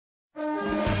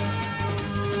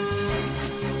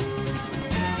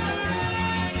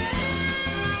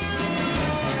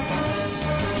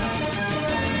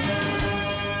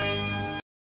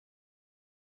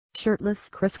Shirtless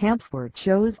Chris Hemsworth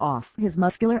shows off his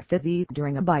muscular physique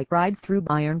during a bike ride through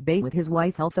Byron Bay with his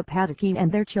wife Elsa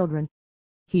and their children.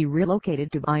 He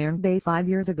relocated to Byron Bay 5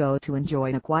 years ago to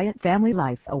enjoy a quiet family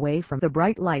life away from the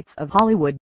bright lights of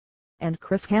Hollywood. And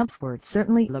Chris Hemsworth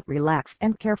certainly looked relaxed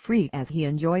and carefree as he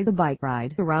enjoyed the bike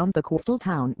ride around the coastal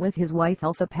town with his wife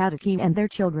Elsa and their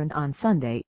children on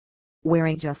Sunday.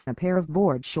 Wearing just a pair of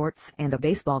board shorts and a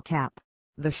baseball cap,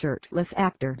 the shirtless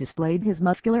actor displayed his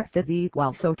muscular physique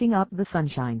while soaking up the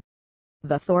sunshine.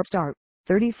 The Thor star,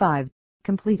 35,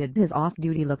 completed his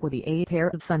off-duty look with a pair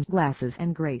of sunglasses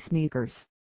and gray sneakers.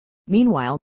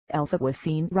 Meanwhile, Elsa was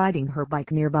seen riding her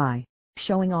bike nearby,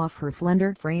 showing off her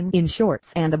slender frame in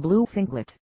shorts and a blue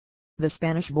singlet. The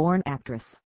Spanish-born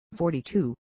actress,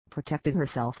 42, protected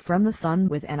herself from the sun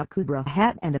with an Akubra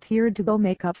hat and appeared to go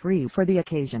makeup-free for the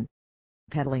occasion.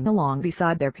 Pedaling along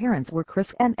beside their parents were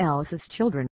Chris and Elsa's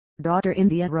children, daughter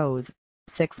India Rose,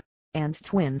 6, and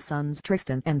twin sons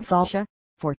Tristan and Sasha,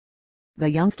 4. The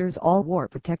youngsters all wore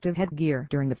protective headgear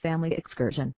during the family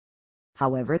excursion.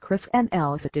 However, Chris and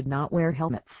Elsa did not wear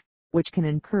helmets, which can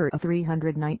incur a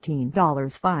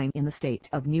 $319 fine in the state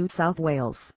of New South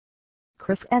Wales.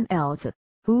 Chris and Elsa,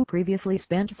 who previously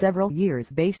spent several years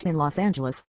based in Los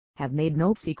Angeles, have made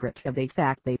no secret of the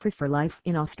fact they prefer life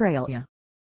in Australia.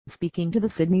 Speaking to the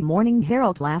Sydney Morning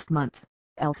Herald last month,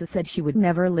 Elsa said she would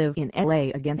never live in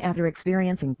LA again after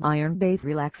experiencing Byron Bay's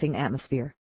relaxing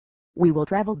atmosphere. "We will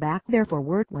travel back there for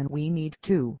work when we need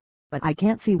to, but I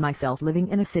can't see myself living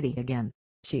in a city again,"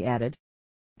 she added.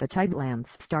 The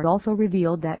Tidelands star also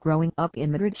revealed that growing up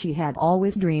in Madrid she had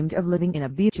always dreamed of living in a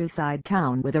beachside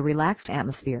town with a relaxed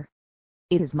atmosphere.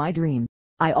 "It is my dream.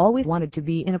 I always wanted to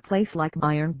be in a place like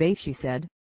Byron Bay," she said.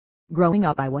 "Growing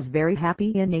up I was very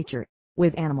happy in nature,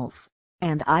 with animals,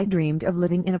 and I dreamed of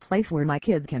living in a place where my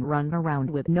kids can run around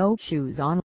with no shoes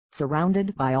on,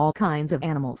 surrounded by all kinds of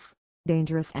animals,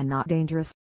 dangerous and not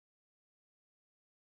dangerous.